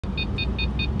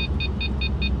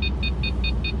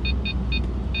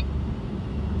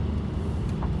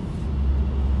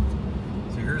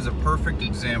perfect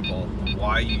example of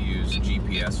why you use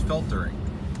GPS filtering.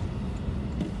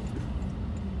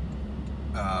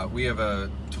 We have a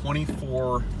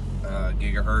 24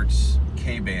 gigahertz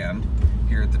K-band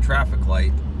here at the traffic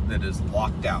light that is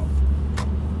locked out.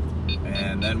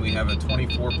 And then we have a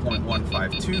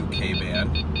 24.152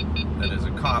 K-band that is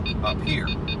a cop up here.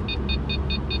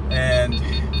 And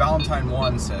Valentine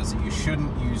 1 says that you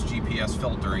shouldn't use GPS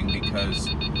filtering because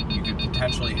you could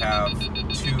potentially have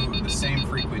two of the same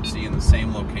frequency in the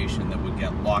same location that would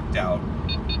get locked out,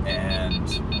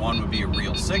 and one would be a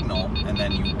real signal, and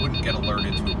then you wouldn't get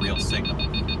alerted to a real signal.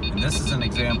 And this is an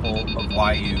example of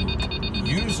why you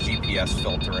use GPS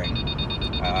filtering,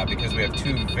 because we have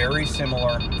two very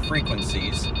similar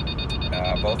frequencies,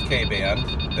 both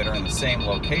K-band, that are in the same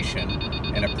location,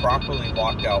 and it properly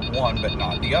locked out one but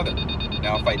not the other.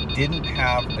 Now, if I didn't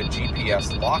have a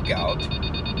GPS lockout,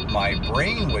 my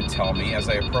brain would tell me as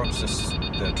I approach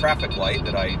the traffic light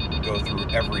that I go through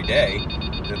every day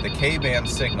that the K-band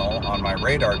signal on my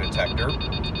radar detector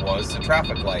was the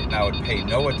traffic light, and I would pay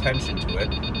no attention to it.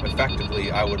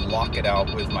 Effectively, I would lock it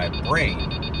out with my brain.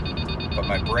 But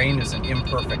my brain is an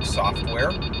imperfect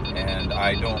software, and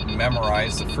I don't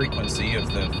memorize the frequency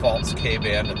of the false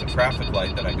K-band at the traffic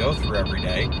light that I go through every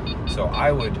day, so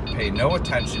I would pay no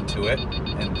attention to it,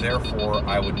 and therefore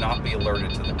I would not be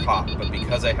alerted to the cop. But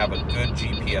because I have a good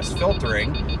GPS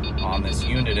filtering on this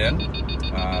unit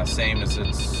same as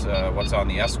it's what's on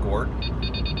the Escort,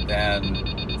 then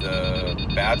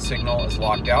the bad signal is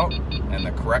locked out, and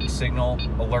the correct signal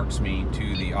alerts me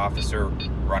to the officer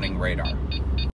running radar.